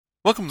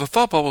Welcome to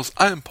Thought Bubbles.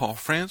 I am Paul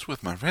Franz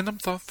with my random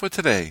thought for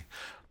today.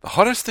 The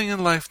hardest thing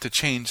in life to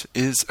change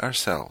is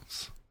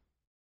ourselves.